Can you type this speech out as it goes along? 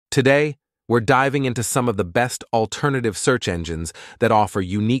Today, we're diving into some of the best alternative search engines that offer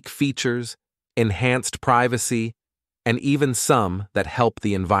unique features, enhanced privacy, and even some that help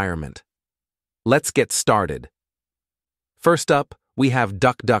the environment. Let's get started. First up, we have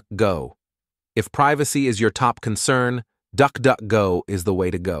DuckDuckGo. If privacy is your top concern, DuckDuckGo is the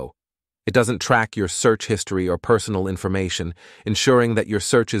way to go. It doesn't track your search history or personal information, ensuring that your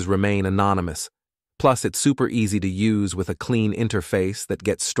searches remain anonymous. Plus, it's super easy to use with a clean interface that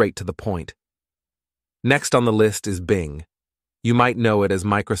gets straight to the point. Next on the list is Bing. You might know it as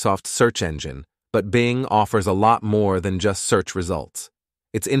Microsoft's search engine, but Bing offers a lot more than just search results.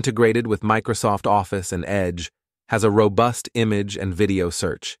 It's integrated with Microsoft Office and Edge, has a robust image and video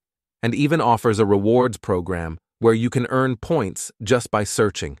search, and even offers a rewards program where you can earn points just by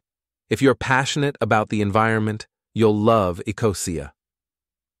searching. If you're passionate about the environment, you'll love Ecosia.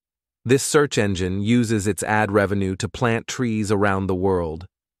 This search engine uses its ad revenue to plant trees around the world.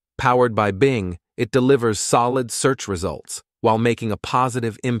 Powered by Bing, it delivers solid search results while making a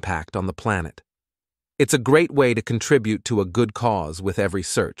positive impact on the planet. It's a great way to contribute to a good cause with every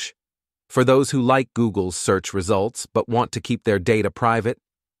search. For those who like Google's search results but want to keep their data private,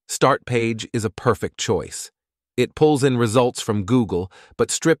 StartPage is a perfect choice. It pulls in results from Google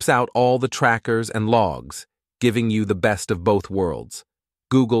but strips out all the trackers and logs, giving you the best of both worlds.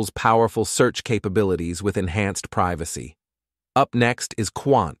 Google's powerful search capabilities with enhanced privacy. Up next is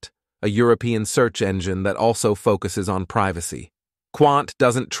Qwant, a European search engine that also focuses on privacy. Qwant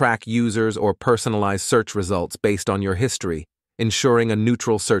doesn't track users or personalize search results based on your history, ensuring a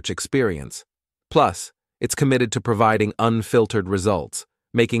neutral search experience. Plus, it's committed to providing unfiltered results,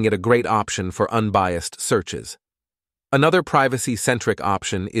 making it a great option for unbiased searches. Another privacy-centric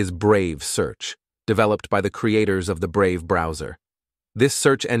option is Brave Search, developed by the creators of the Brave browser. This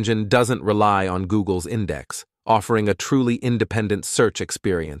search engine doesn't rely on Google's index, offering a truly independent search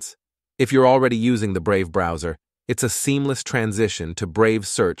experience. If you're already using the Brave browser, it's a seamless transition to Brave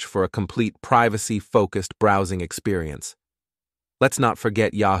Search for a complete privacy-focused browsing experience. Let's not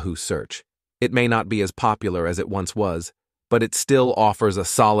forget Yahoo Search. It may not be as popular as it once was, but it still offers a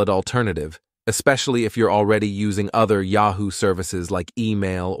solid alternative, especially if you're already using other Yahoo services like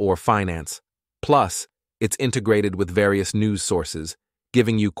email or finance. Plus, it's integrated with various news sources,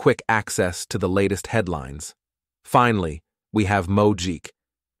 giving you quick access to the latest headlines. Finally, we have Mojeek,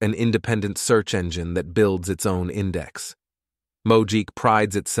 an independent search engine that builds its own index. Mojeek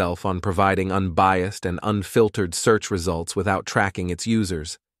prides itself on providing unbiased and unfiltered search results without tracking its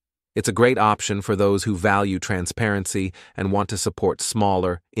users. It's a great option for those who value transparency and want to support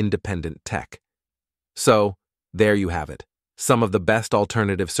smaller, independent tech. So, there you have it, some of the best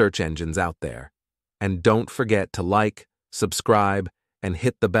alternative search engines out there. And don't forget to like, subscribe, and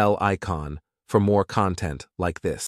hit the bell icon for more content like this.